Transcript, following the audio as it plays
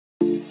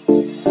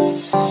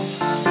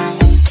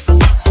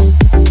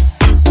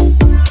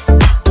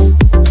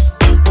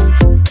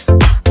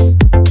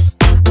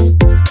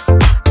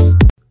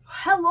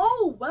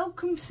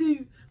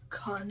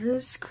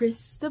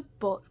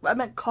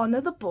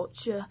Connor the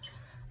Butcher,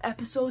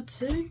 episode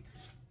 2.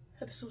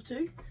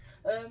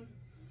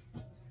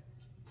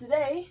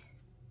 Today,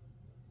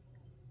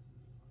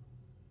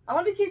 I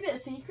want to keep it a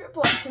secret,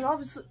 but you can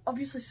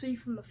obviously see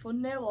from the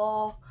thumbnail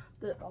or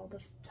the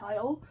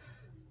title.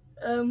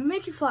 We're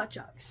making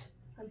flapjacks,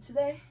 and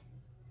today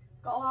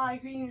got all our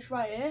ingredients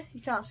right here.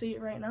 You can't see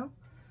it right now,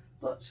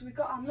 but so we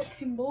got our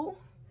mixing bowl.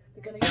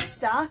 We're gonna get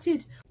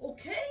started.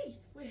 Okay,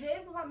 we're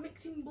here with our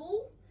mixing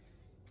bowl.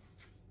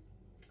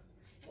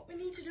 What we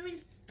need to do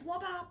is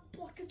blob our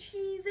block of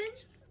cheese in.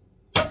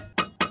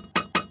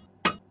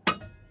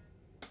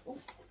 Oh,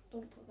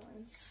 don't put that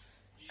in.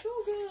 Sugar.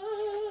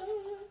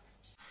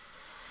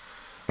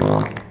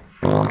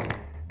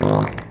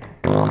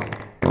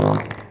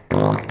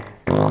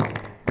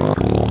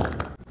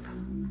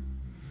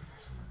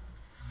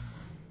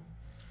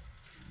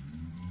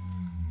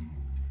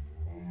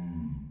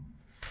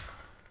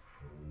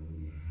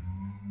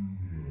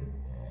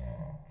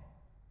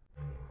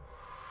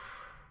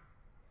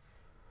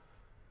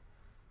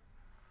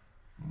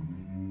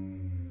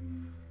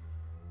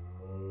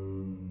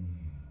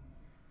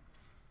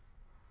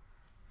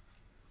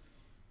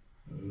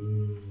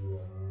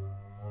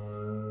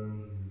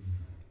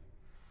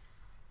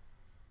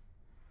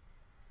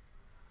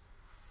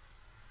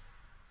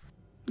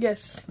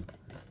 Yes,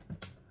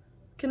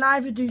 can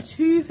either do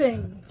two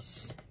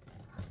things.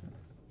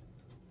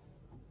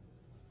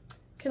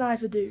 Can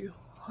either do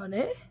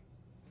honey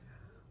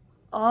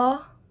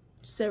or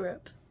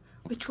syrup.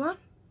 Which one?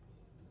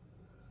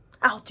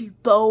 I'll do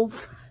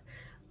both.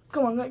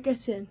 Come on, let's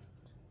get in.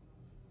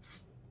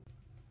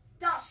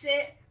 That's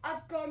it.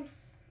 I've gone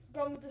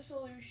with the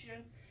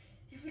solution.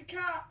 If we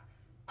can't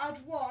add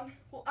one,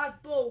 we'll add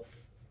both.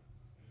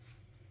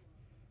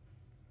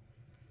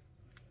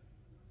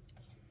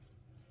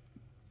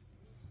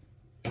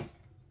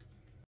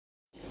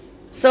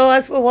 So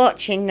as we're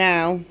watching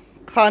now,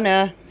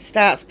 Connor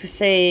starts to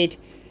proceed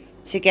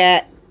to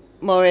get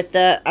more of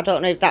the, I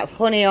don't know if that's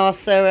honey or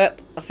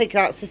syrup. I think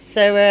that's the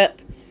syrup.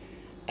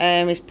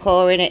 He's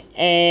pouring it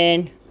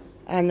in,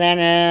 and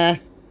then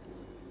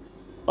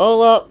oh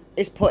look,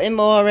 he's putting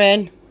more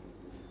in.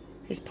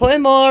 He's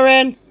putting more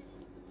in.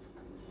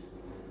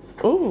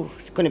 Ooh,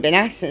 it's going to be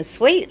nice and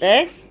sweet,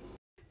 this. Is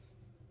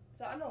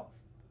that enough?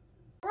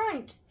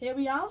 Right, here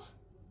we have.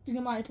 I think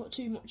I might have put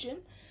too much in,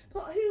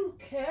 but who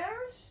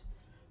cares?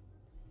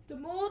 The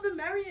more the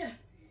merrier.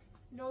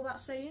 You know that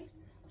saying?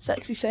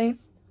 Sexy saying.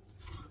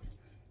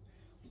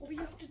 What we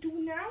have to do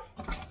now?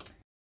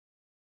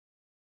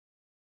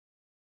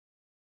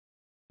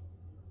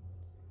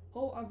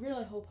 Oh, I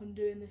really hope I'm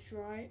doing this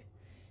right.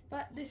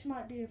 But this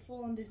might be a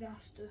full-on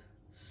disaster.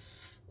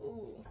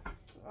 Oh,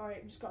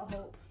 alright, just gotta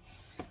hope.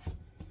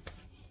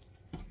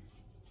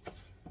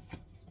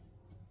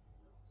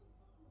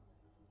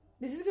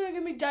 This is gonna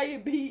give me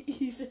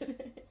diabetes, isn't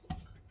it?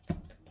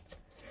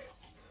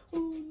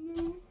 Oh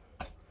no.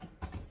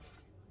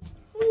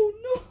 Oh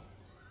no.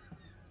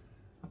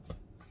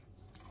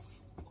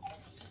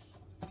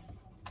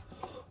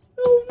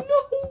 Oh no,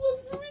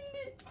 I've ruined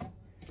it.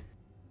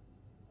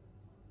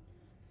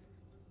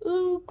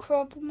 Oh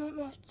crap, I might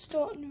have to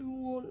start a new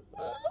one.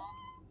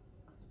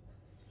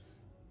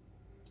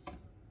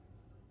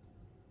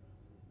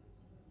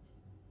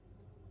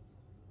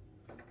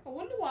 I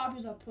wonder what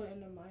happens if I put it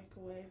in the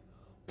microwave.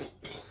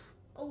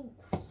 Oh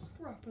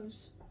crappers.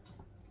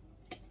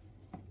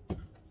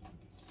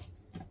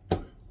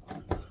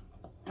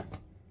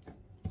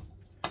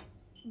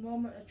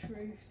 Moment of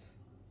truth.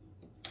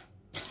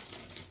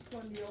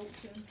 When the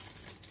ocean.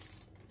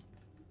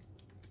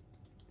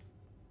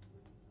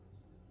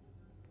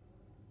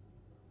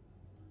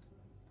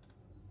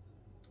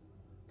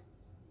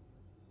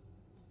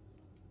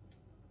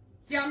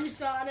 Yeah, I'm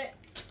restarting it.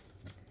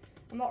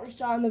 I'm not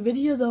restarting the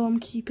video though, I'm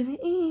keeping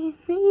it in.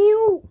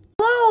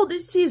 Hello,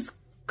 this is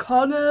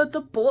Connor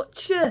the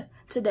Butcher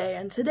today,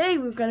 and today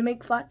we're going to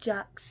make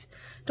flapjacks.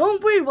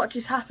 Don't worry what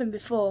just happened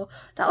before,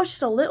 that was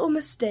just a little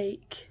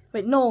mistake.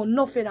 Wait, no,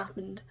 nothing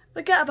happened.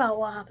 Forget about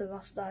what happened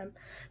last time.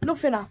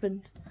 Nothing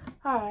happened.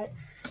 Alright,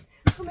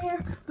 come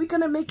here. We're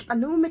going to make a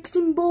new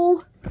mixing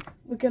bowl.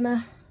 We're going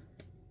to...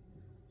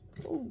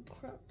 Oh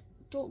crap,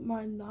 don't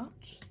mind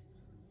that.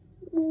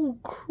 Oh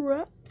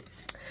crap.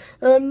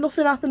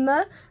 Nothing happened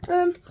there.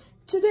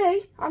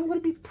 Today I'm going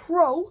to be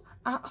pro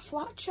at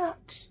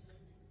flapjacks.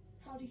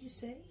 How do you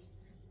say?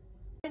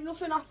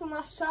 Nothing happened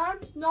last time.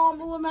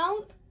 Normal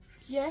amount.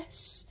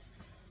 Yes.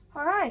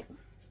 Alright.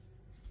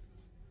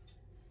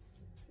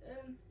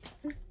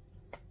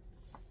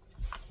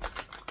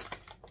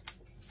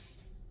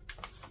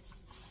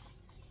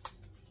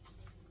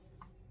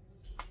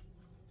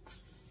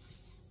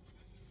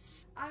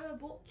 I'm a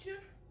butcher.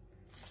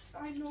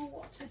 I know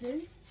what to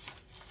do.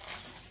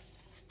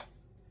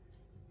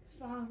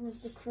 Father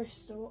of the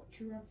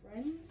Christhebutcher of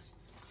friends.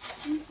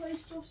 You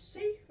placed us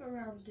safe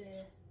around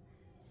here.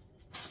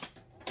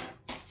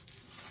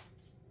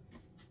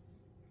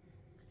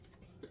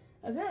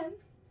 And then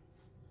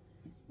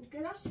we'll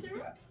get our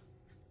syrup.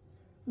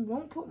 We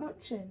won't put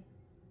much in.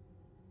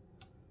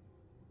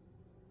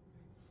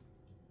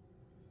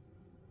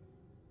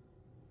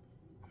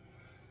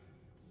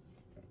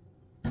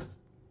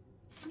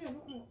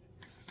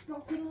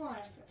 Not gonna lie,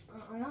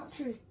 I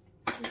actually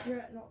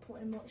regret not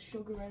putting much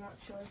sugar in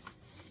actually.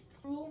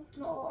 Rule,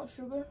 not a lot of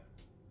sugar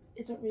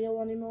isn't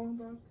real anymore,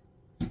 bro.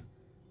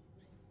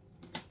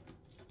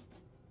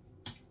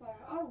 Right,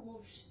 I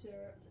love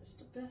syrup, it's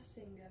the best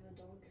thing ever,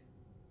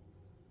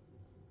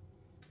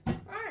 dog.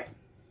 Alright,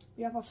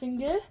 we have our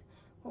finger.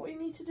 What we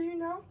need to do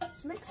now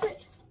is mix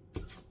it.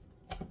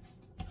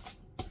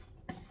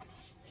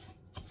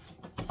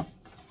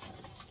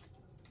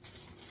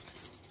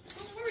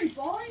 Don't worry,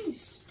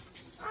 boys,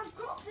 I've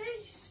got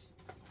this.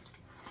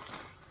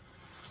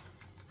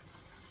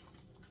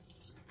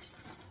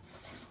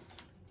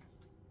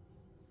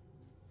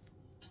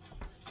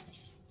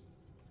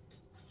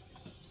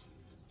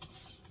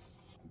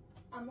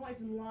 I'm not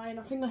even lying,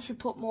 I think I should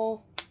put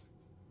more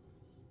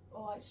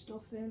like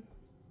stuff in.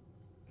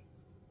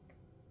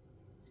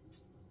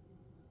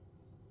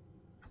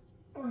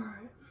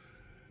 Alright.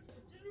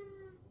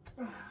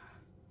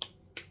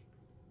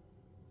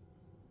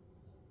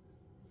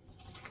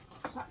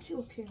 It's actually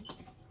looking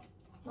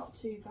not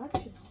too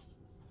bad, you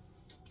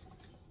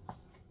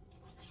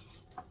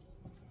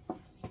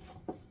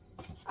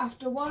know.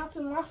 After what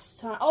happened last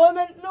time. Oh, I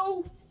meant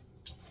no.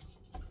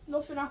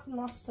 Nothing happened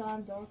last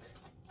time, dog.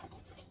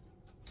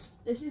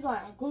 This is like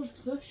a good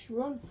first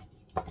run.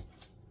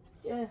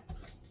 Yeah.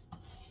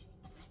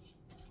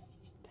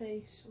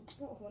 Pace.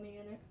 We'll put honey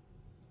in it.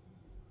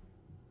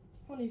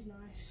 Honey's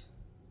nice.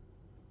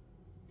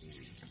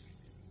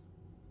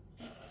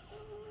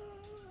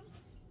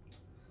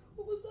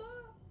 What was that?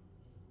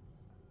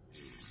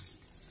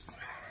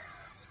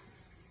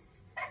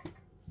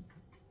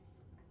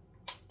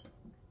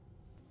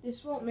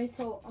 This won't make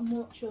a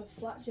much of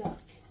flapjack.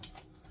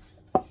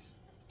 I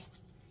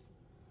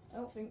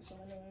don't think so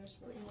anyways,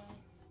 but you know.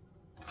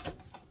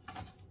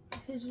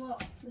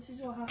 This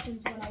is what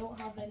happens when I don't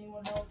have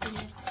anyone helping me.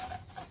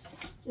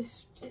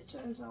 It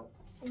turns out.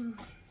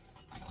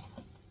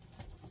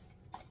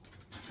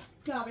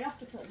 Yeah, we have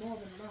to put more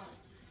than that.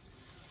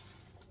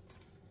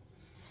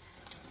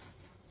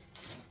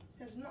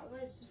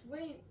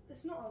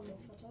 It's not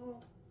enough at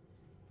all.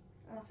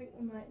 And I think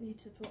we might need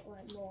to put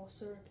like more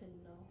syrup in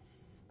now,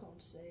 for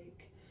God's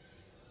sake.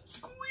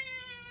 Squeeze!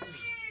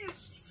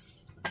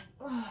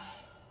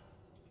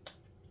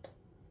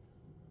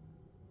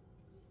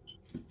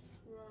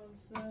 Run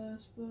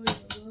fast for your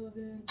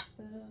loving,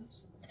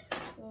 fast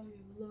for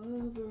your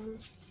lover.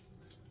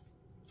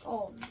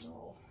 Oh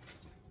no.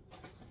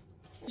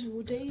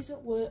 All days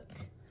at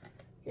work.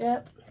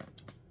 Yep.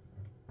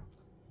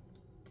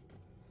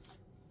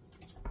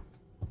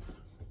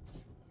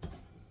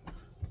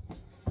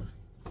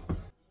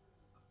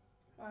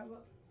 Alright,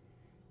 well.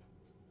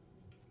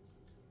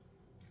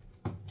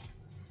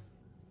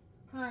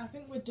 Alright, I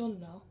think we're done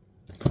now.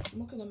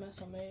 Look at the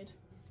mess I made.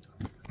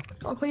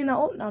 Gotta clean that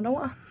up now, don't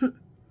I?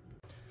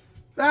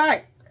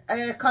 Right,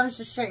 Connor's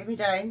just shaking me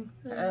down.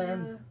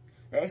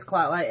 It is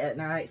quite late at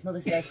night. It's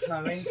Mother's Day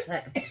tomorrow, isn't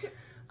it?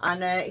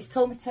 And he's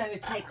told me to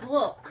take a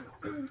look.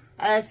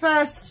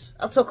 First,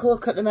 I took a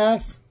look at the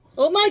mess.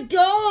 Oh my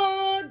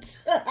God!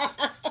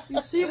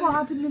 You see what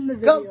happened in the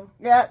video?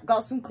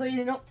 Got some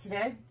cleaning up to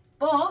do.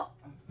 But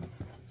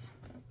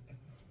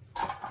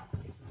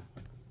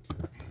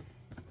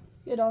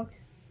your dog.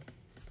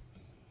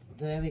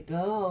 There we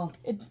go.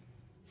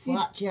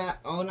 Flapjack,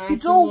 all nice. You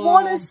don't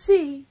want to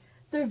see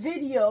the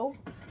video.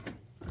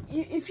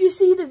 If you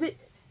see the video,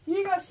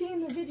 you guys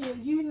seen the video,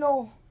 you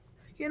know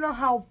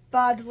how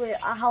badly,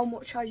 how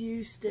much I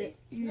used it.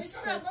 No,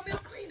 let me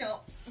clean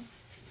up.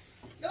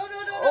 No,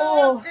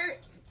 Oh. I'll do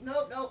it.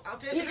 No, I'll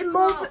do it Eating with a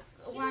more cloth.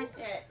 I'll wipe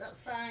it,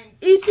 that's fine.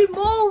 Eating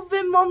more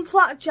than one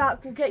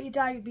flapjack will get you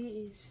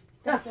diabetes.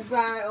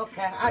 Right,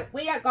 okay.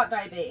 We ain't got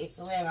diabetes,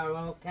 so we're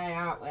okay,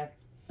 aren't we?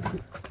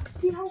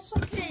 See how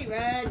soft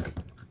Kieran.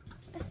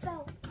 It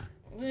fell.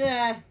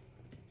 Yeah.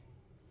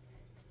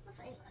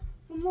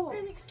 Look,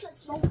 Maybe it's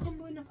it's all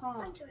crumbling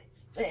apart.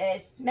 It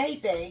is.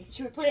 Maybe.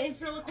 Should we put it in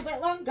for a little bit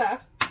longer?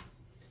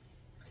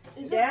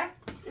 Is Yeah?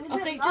 it, I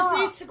think it just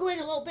needs to go in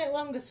a little bit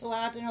longer to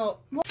harden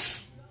up.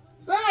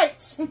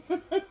 Right.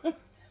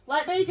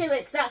 Let me do it,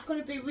 because that's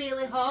going to be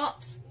really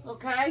hot.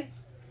 Okay?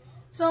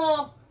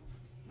 So,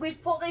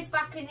 we've put this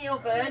back in the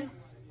oven.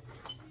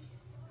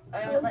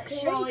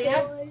 Let's show you.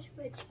 Boys,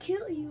 let's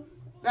kill you.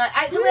 Right,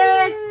 out the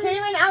way.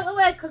 Kieran, out the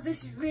way, because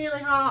this is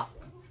really hot.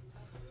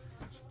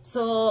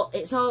 So,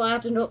 it's all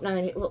hardened up now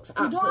and it looks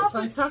absolutely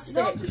fantastic.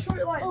 You don't have to show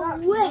it like that.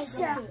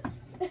 Listen.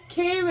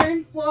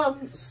 Kieran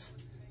wants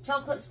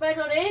chocolate spread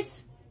on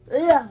his.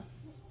 Yeah.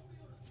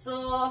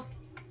 So,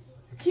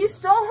 Can you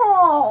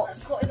stop? let's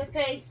cut him a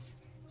piece.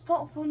 It's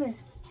not funny.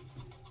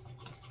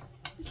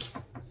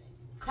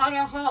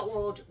 Connor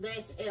Hotwood,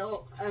 it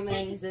looks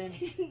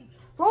amazing.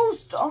 Bro,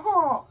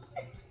 stop.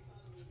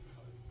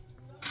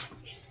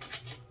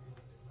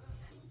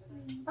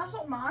 That's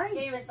not mine.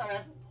 Kieran, sorry.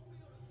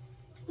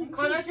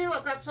 Connor, do you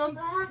want to grab some?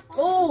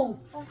 Oh,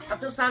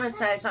 I've just had a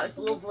taste. That is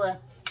lovely.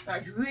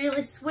 That's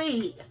really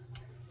sweet.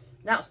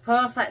 That's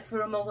perfect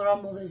for a mother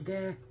on Mother's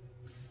Day.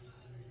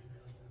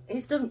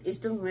 He's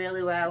done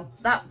really well.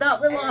 That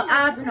will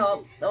harden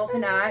up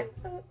overnight.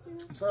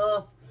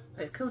 So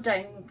it's cooled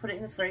down and put it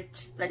in the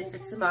fridge, ready for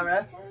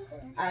tomorrow.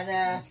 And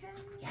yeah,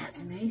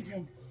 it's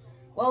amazing.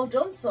 Well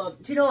done, son.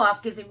 Do you know,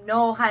 I've given him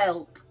no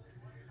help.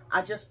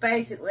 I just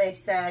basically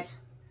said,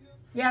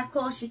 yeah, of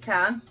course you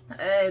can.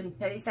 And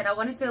he said, I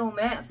want to film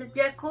it. I said,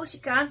 yeah, of course you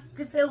can. You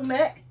can film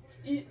it.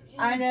 You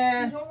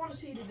don't want to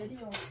see the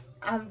video.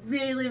 I'm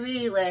really,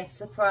 really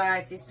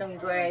surprised. He's done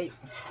great.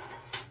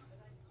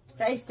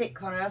 Taste it,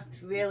 Connor.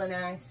 It's really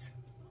nice.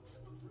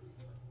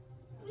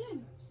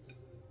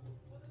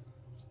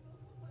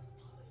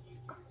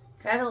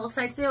 Can I have a little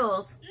taste of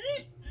yours?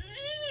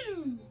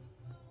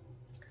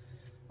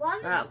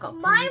 One, right, I've got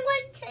my peas.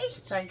 one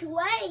tastes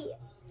sweet.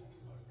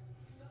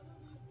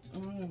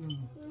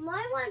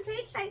 My one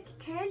tastes like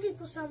candy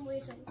for some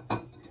reason.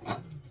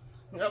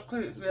 Look,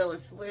 it's really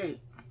sweet.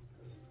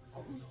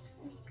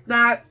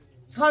 Right,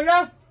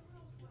 Connor.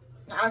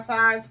 High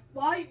five.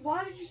 Why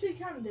did you say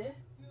candy?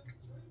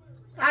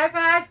 High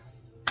five.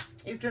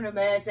 You've done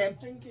amazing.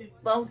 Thank you.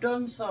 Well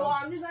done, son. Well,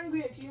 I'm just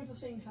angry at you for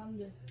saying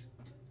candy.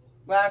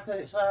 Right,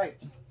 because it's like...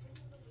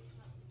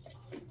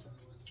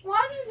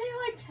 Why do you say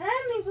like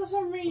candy for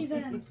some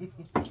reason?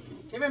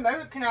 You're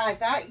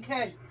Americanised, aren't you,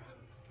 kid?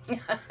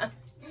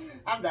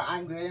 I'm not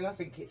angry with him, I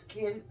think it's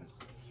cute.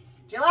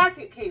 Do you like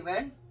it,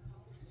 Kieran?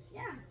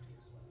 Yeah.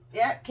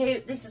 Yeah,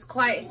 Kieran, this is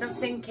quite, it's not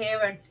seen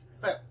Kieran,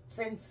 but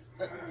since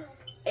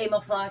he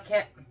must like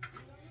it.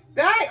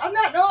 Right, on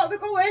that note, we're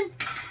going.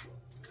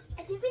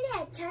 I think we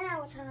had 10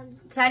 out of 10.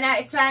 10 out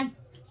of 10.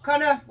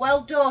 Connor,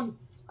 well done.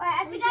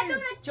 Alright, I think I done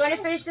a Do you want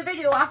to finish the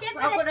video off?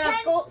 I'm going to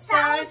go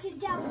upstairs.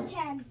 10,000 out of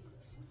 10.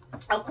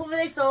 I'll cover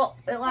this up.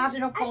 It'll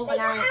harden up I think overnight.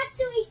 I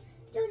actually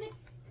done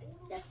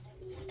a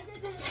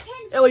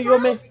 10,000. Oh, you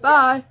want me?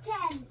 Bye.